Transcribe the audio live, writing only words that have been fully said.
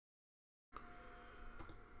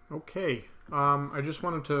Okay, I just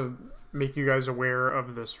wanted to make you guys aware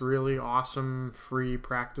of this really awesome free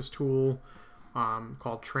practice tool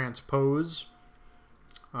called Transpose.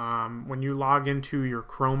 When you log into your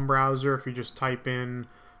Chrome browser, if you just type in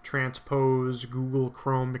Transpose Google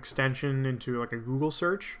Chrome extension into like a Google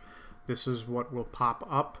search, this is what will pop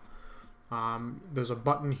up. There's a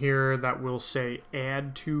button here that will say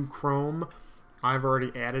Add to Chrome. I've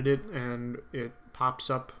already added it and it pops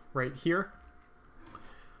up right here.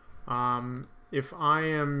 If I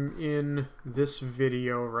am in this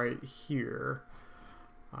video right here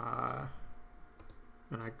and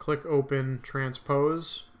I click open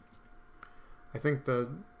Transpose, I think the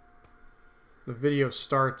video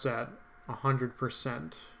starts at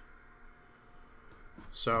 100%.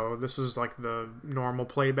 So this is like the normal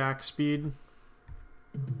playback speed.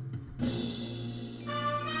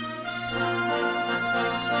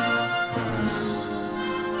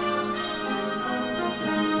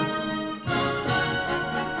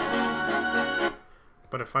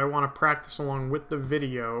 But if I want to practice along with the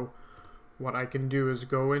video, what I can do is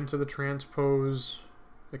go into the Transpose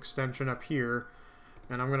extension up here,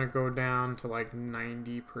 and I'm going to go down to like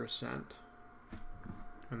 90%.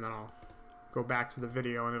 And then I'll go back to the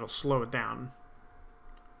video and it'll slow it down.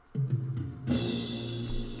 If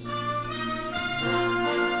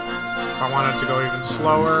I wanted to go even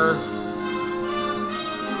slower,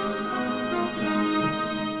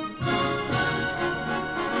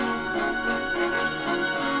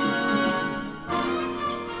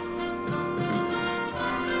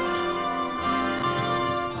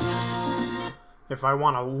 if I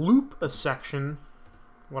want to loop a section,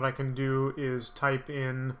 what I can do is type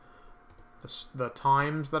in the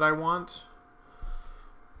times that I want,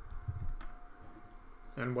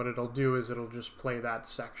 and what it'll do is it'll just play that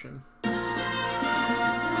section.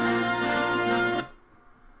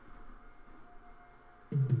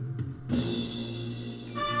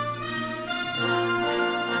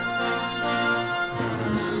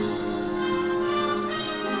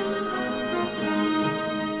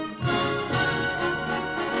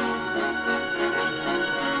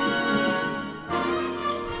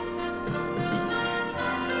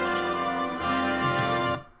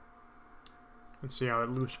 And see how it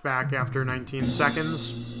loops back after 19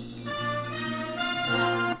 seconds.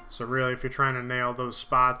 So really, if you're trying to nail those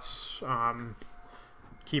spots,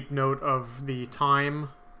 keep note of the time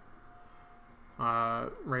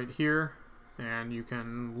right here, and you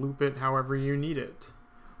can loop it however you need it.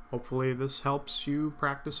 Hopefully this helps you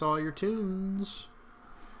practice all your tunes.